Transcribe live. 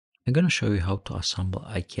I'm gonna show you how to assemble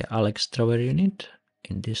Ikea ALEX Drawer unit.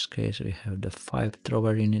 In this case, we have the 5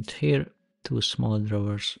 drawer unit here, 2 smaller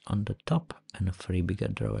drawers on the top and 3 bigger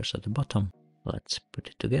drawers at the bottom. Let's put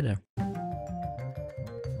it together.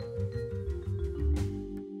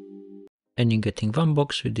 And you're getting one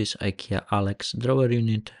box with this Ikea ALEX Drawer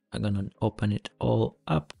unit. I'm gonna open it all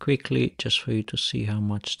up quickly just for you to see how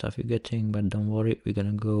much stuff you're getting, but don't worry, we're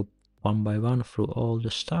gonna go one by one through all the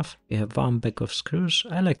stuff. We have one bag of screws.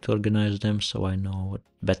 I like to organize them so I know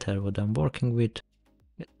better what I'm working with.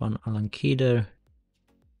 Get one Allen key there.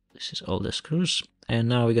 This is all the screws. And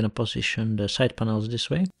now we're gonna position the side panels this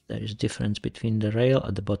way. There is difference between the rail.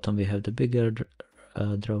 At the bottom we have the bigger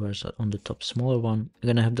drawers, on the top smaller one.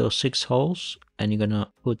 You're gonna have those 6 holes and you're gonna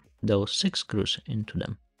put those 6 screws into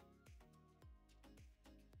them.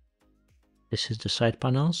 This is the side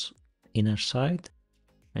panels, inner side,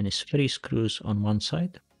 and it's 3 screws on one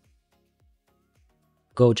side.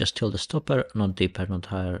 Go just till the stopper, not deeper, not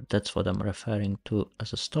higher. That's what I'm referring to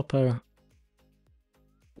as a stopper.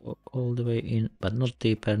 Go all the way in, but not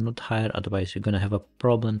deeper, not higher, otherwise you're gonna have a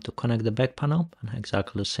problem to connect the back panel. And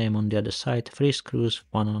exactly the same on the other side, 3 screws,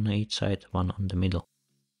 1 on each side, 1 on the middle.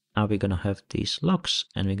 Now we're gonna have these locks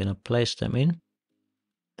and we're gonna place them in.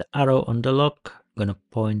 The arrow on the lock gonna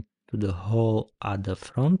point to the hole at the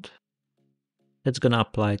front. That's gonna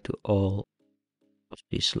apply to all of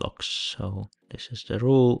these locks. So this is the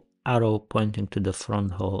rule, arrow pointing to the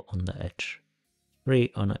front hole on the edge.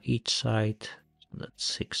 3 on each side, so that's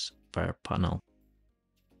 6 per panel.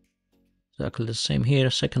 Exactly the same here,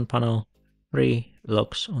 second panel, 3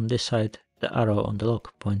 locks on this side, the arrow on the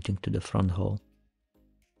lock pointing to the front hole.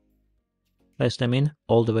 Place them in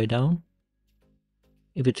all the way down.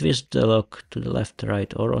 If you twist the lock to the left,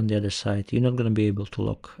 right, or on the other side, you're not going to be able to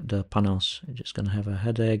lock the panels. You're just going to have a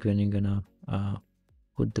headache when you're going to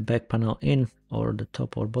put the back panel in, or the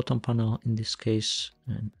top or bottom panel in this case.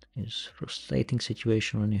 And it's a frustrating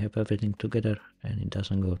situation when you have everything together and it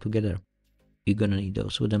doesn't go together. You're going to need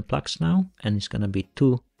those wooden plugs now, and it's going to be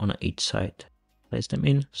 2 on each side. Place them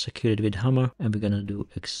in, secure it with hammer, and we're going to do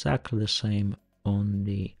exactly the same on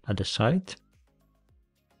the other side.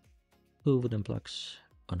 2 wooden plugs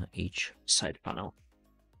on each side panel.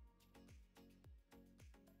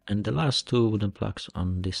 And the last 2 wooden plugs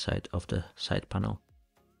on this side of the side panel.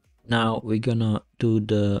 Now we're gonna do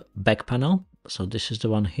the back panel. So this is the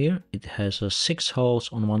one here. It has 6 holes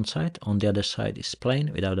on one side. On the other side is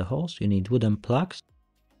plain without the holes. You need wooden plugs.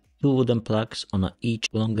 2 wooden plugs on each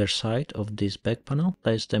longer side of this back panel.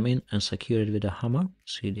 Place them in and secure it with a hammer.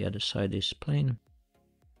 See, the other side is plain.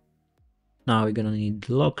 Now we're gonna need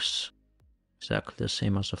locks. Exactly the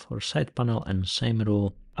same as for side panel, and same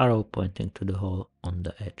rule, arrow pointing to the hole on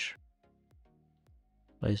the edge.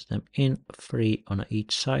 Place them in, 3 on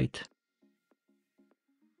each side.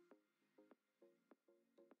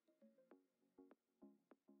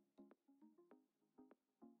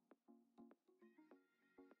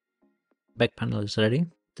 Back panel is ready.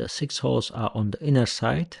 The 6 holes are on the inner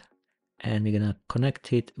side, and we're gonna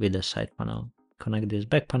connect it with the side panel. Connect this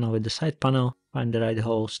back panel with the side panel, find the right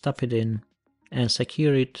hole, stop it in, and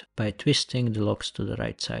secure it by twisting the locks to the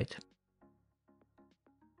right side.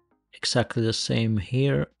 Exactly the same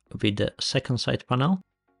here with the second side panel.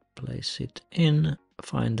 Place it in,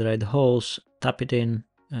 find the right holes, tap it in,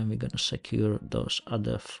 and we're gonna secure those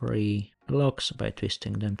other 3 locks by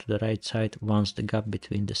twisting them to the right side once the gap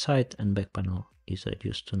between the side and back panel is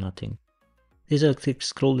reduced to nothing. This electric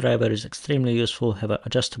screwdriver is extremely useful, have an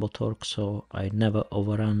adjustable torque, so I never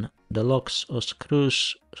overrun the locks or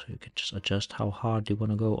screws, so you can just adjust how hard you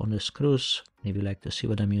want to go on the screws. If you like to see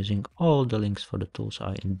what I'm using, all the links for the tools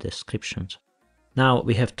are in the descriptions. Now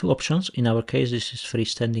we have 2 options. In our case, this is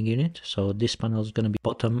freestanding unit, so this panel is going to be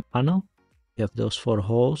bottom panel. You have those 4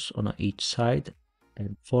 holes on each side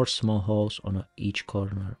and 4 small holes on each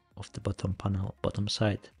corner of the bottom panel, bottom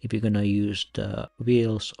side, if you're going to use the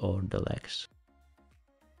wheels or the legs.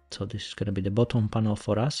 So this is going to be the bottom panel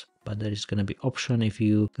for us, but there is going to be option if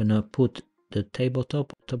you're going to put the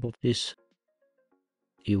tabletop on top of this,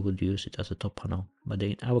 you would use it as a top panel. But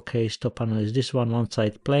in our case, top panel is this one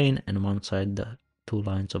side plain and one side the 2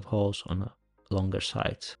 lines of holes on the longer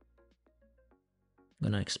sides. I'm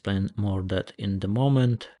going to explain more that in the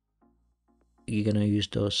moment. You're going to use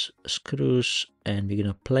those screws and we're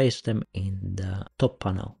going to place them in the top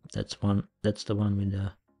panel. That's the one with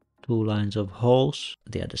the 2 lines of holes.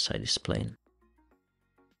 The other side is plain.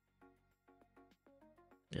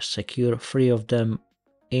 Just secure 3 of them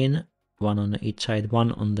in, 1 on each side,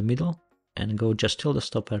 1 on the middle, and go just till the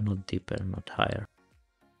stopper, not deeper, not higher.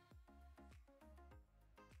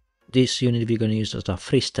 this unit we're going to use as a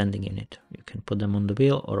freestanding unit. You can put them on the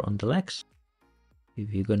wheel or on the legs.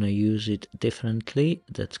 If you're going to use it differently,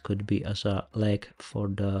 that could be as a leg for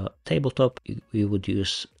the tabletop. We would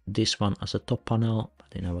use this one as a top panel,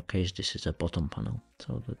 but in our case this is a bottom panel.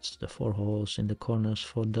 So that's the 4 holes in the corners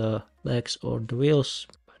for the legs or the wheels.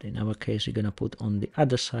 But in our case we're going to put on the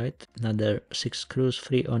other side another 6 screws,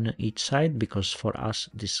 3 on each side, because for us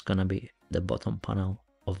this is going to be the bottom panel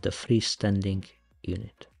of the freestanding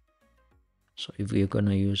unit. So if we're going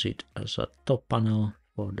to use it as a top panel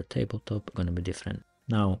for the tabletop, going to be different.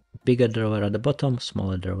 Now, bigger drawer at the bottom,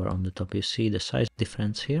 smaller drawer on the top. You see the size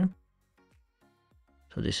difference here.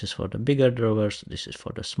 So this is for the bigger drawers, this is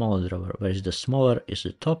for the smaller drawer, whereas the smaller is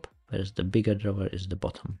the top, whereas the bigger drawer is the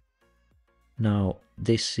bottom. Now,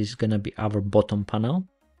 this is going to be our bottom panel.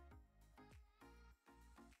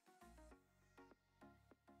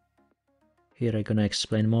 Here I'm going to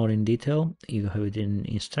explain more in detail. You have it in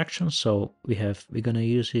instructions. So we're going to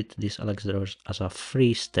use this ALEX Drawer as a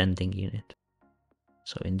freestanding unit.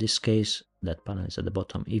 So in this case, that panel is at the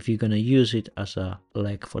bottom. If you're going to use it as a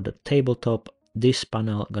leg for the tabletop, this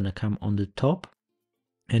panel going to come on the top,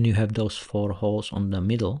 and you have those 4 holes on the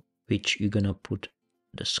middle, which you're going to put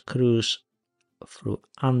the screws through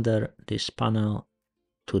under this panel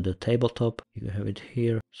to the tabletop. You have it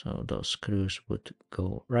here. So those screws would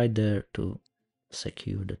go right there to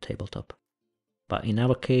secure the tabletop. But in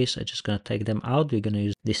our case, I'm just going to take them out. We're going to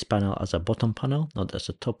use this panel as a bottom panel, not as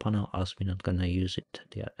a top panel, as we're not going to use it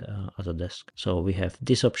as a desk. So we have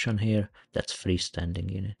this option here, that's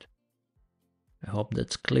freestanding unit. I hope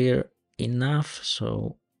that's clear enough.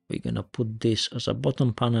 So we're going to put this as a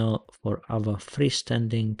bottom panel for our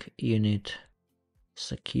freestanding unit.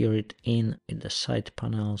 Secure it in the side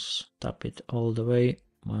panels, tap it all the way.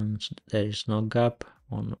 Once there is no gap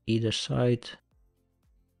on either side,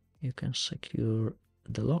 you can secure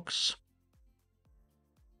the locks.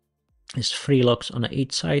 It's 3 locks on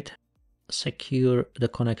each side. Secure the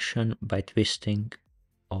connection by twisting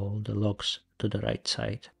all the locks to the right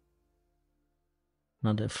side.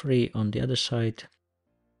 Another 3 on the other side.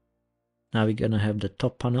 Now we're gonna have the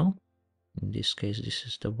top panel. In this case, this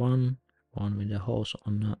is the one with the holes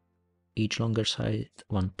on each longer side,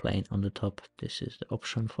 one plain on the top. This is the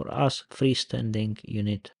option for us, freestanding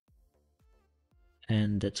unit.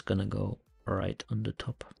 And that's gonna go right on the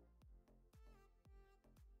top.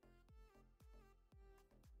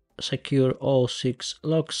 Secure all 6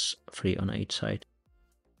 locks, 3 on each side.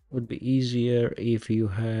 Would be easier if you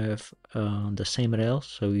have the same rail,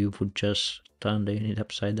 so you would just turn the unit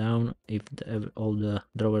upside down if all the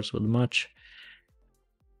drawers would match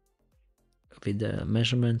with the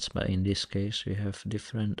measurements, but in this case we have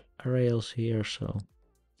different rails here, so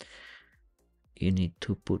you need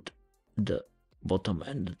to put the bottom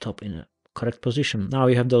and the top in a correct position. Now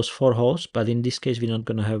you have those 4 holes, but in this case we're not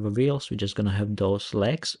going to have wheels, we're just going to have those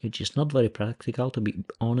legs, which is not very practical, to be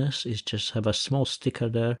honest. It's just have a small sticker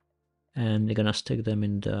there, and you're going to stick them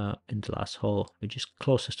in the last hole, which is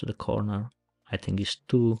closest to the corner. I think it's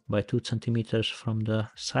 2 by 2 centimeters from the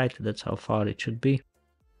side. That's how far it should be.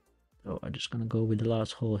 So I'm just going to go with the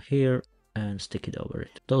last hole here and stick it over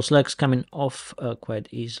it. Those legs coming off quite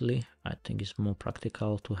easily. I think it's more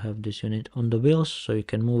practical to have this unit on the wheels, so you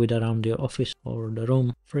can move it around your office or the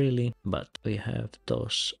room freely, but we have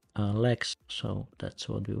those legs, so that's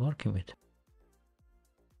what we're working with.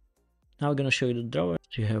 Now I'm going to show you the drawer.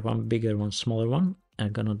 So you have one bigger, one smaller one.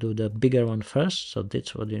 I'm going to do the bigger one first. So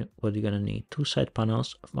that's what you're going to need. 2 side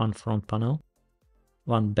panels, 1 front panel,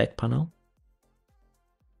 1 back panel,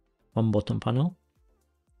 1 bottom panel,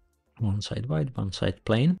 1 side wide, 1 side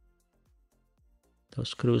plain. Those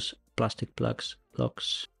screws, plastic plugs,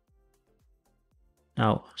 locks.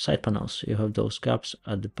 Now side panels, you have those gaps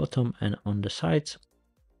at the bottom and on the sides.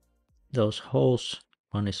 Those holes,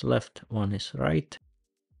 one is left, one is right.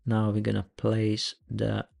 Now we're gonna place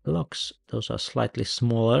the locks. Those are slightly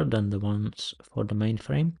smaller than the ones for the main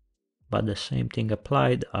frame, but the same thing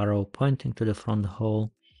applied, arrow pointing to the front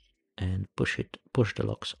hole, and push the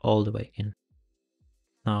locks all the way in.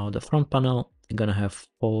 Now the front panel, you're gonna have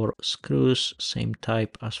 4 screws, same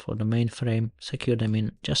type as for the main frame. Secure them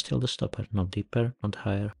in just till the stopper, not deeper, not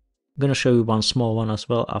higher. I'm gonna show you one small one as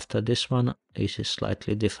well after this one. This is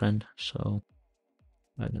slightly different, so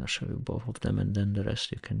I'm gonna show you both of them and then the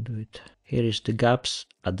rest you can do it. Here is the gaps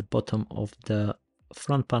at the bottom of the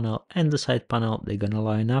front panel and the side panel. They're gonna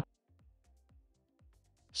line up.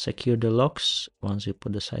 Secure the locks once you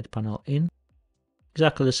put the side panel in.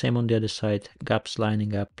 Exactly the same on the other side, gaps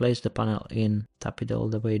lining up. Place the panel in, tap it all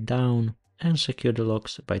the way down, and secure the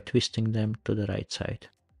locks by twisting them to the right side.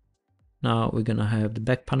 Now we're gonna have the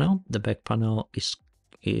back panel. The back panel is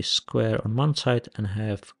is square on one side and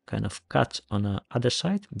have kind of cuts on the other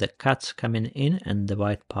side. The cuts coming in and the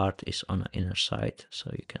white part is on the inner side.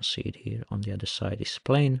 So you can see it here on the other side is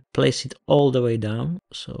plain. Place it all the way down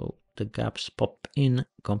so the gaps pop in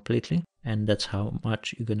completely, and that's how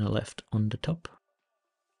much you're gonna left on the top.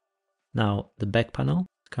 Now the back panel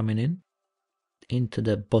coming in into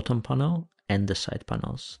the bottom panel and the side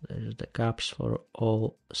panels. There's the gaps for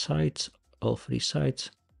all sides, all three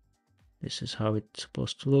sides. This is how it's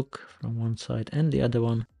supposed to look from one side and the other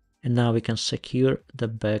one. And now we can secure the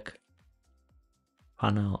back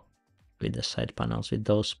panel with the side panels with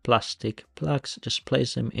those plastic plugs. Just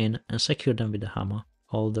place them in and secure them with the hammer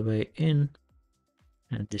all the way in.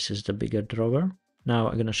 And this is the bigger drawer. Now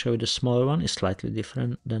I'm going to show you the smaller one. It's slightly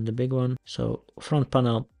different than the big one. So front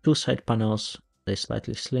panel, two side panels, they're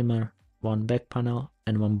slightly slimmer, one back panel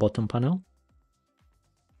and one bottom panel.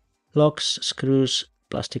 Locks, screws,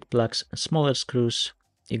 plastic plugs and smaller screws.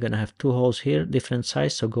 You're going to have two holes here, different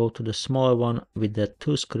size, so go to the smaller one with the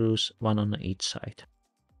two screws, one on each side.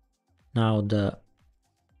 Now the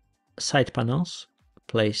side panels,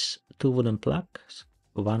 place two wooden plugs,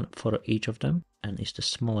 one for each of them, and it's the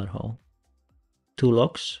smaller hole. Two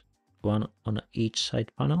locks, one on each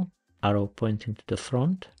side panel, arrow pointing to the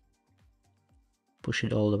front. Push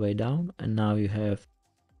it all the way down, and now you have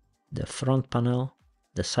the front panel,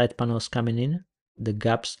 the side panels coming in, the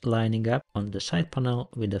gaps lining up on the side panel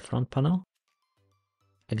with the front panel.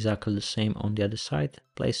 Exactly the same on the other side.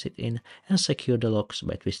 Place it in and secure the locks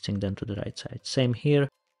by twisting them to the right side. Same here,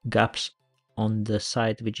 gaps on the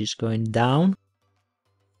side which is going down,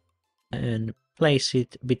 and place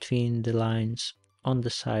it between the lines on the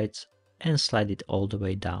sides and slide it all the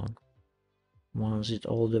way down. Once it's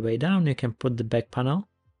all the way down, you can put the back panel,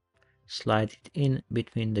 slide it in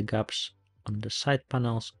between the gaps on the side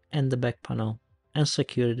panels and the back panel, and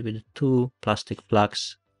secure it with two plastic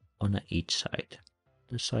plugs on each side.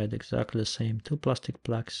 The side exactly the same, two plastic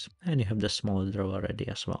plugs, and you have the smaller drawer ready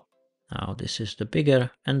as well. Now this is the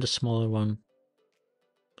bigger and the smaller one.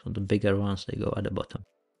 So the bigger ones, they go at the bottom,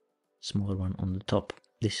 smaller one on the top.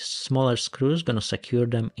 This smaller screws gonna secure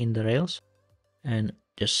them in the rails, and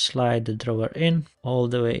just slide the drawer in all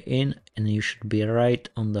the way in, and you should be right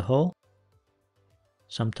on the hole.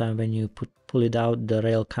 Sometime when you pull it out, the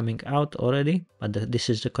rail coming out already, but this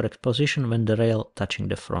is the correct position when the rail touching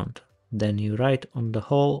the front. Then you right on the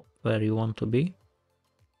hole where you want to be.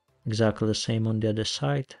 Exactly the same on the other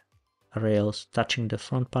side. Rails touching the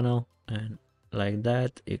front panel, and like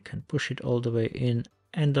that you can push it all the way in,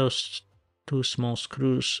 and those two small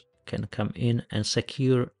screws can come in and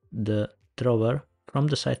secure the drawer from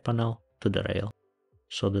the side panel to the rail.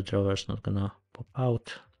 So the drawer is not gonna pop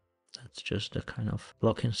out. That's just the kind of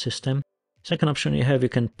locking system. Second option you have, you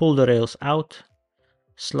can pull the rails out,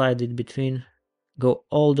 slide it between, go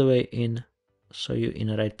all the way in, so you're in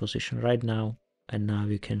the right position right now, and now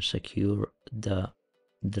you can secure the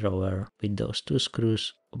drawer with those two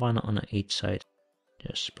screws, one on each side.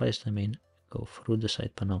 Just place them in, go through the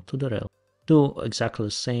side panel to the rail. Do exactly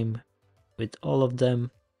the same with all of them.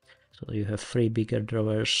 So you have three bigger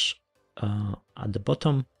drawers at the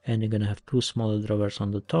bottom, and you're gonna have two smaller drawers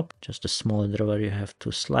on the top. Just the smaller drawer you have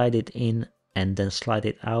to slide it in and then slide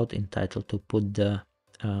it out, entitled to put the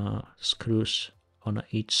screws on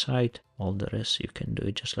each side. All the rest you can do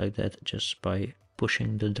it just like that, just by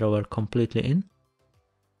pushing the drawer completely in.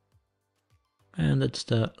 And that's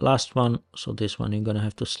the last one. So this one you're gonna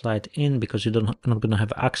have to slide in because you're not gonna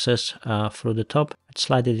have access through the top.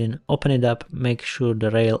 Slide it in, open it up, make sure the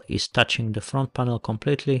rail is touching the front panel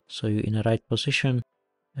completely, so you're in the right position,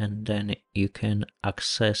 and then you can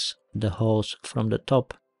access the holes from the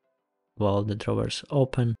top while the drawer is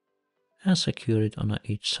open, and secure it on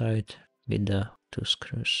each side with the two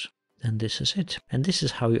screws. And this is it. And this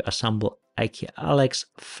is how you assemble Ikea ALEX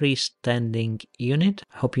freestanding unit.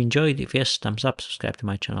 I hope you enjoyed. If yes, thumbs up, subscribe to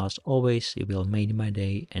my channel as always. You will make my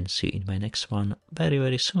day, and see you in my next one very,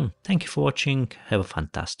 very soon. Thank you for watching. Have a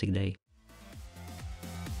fantastic day.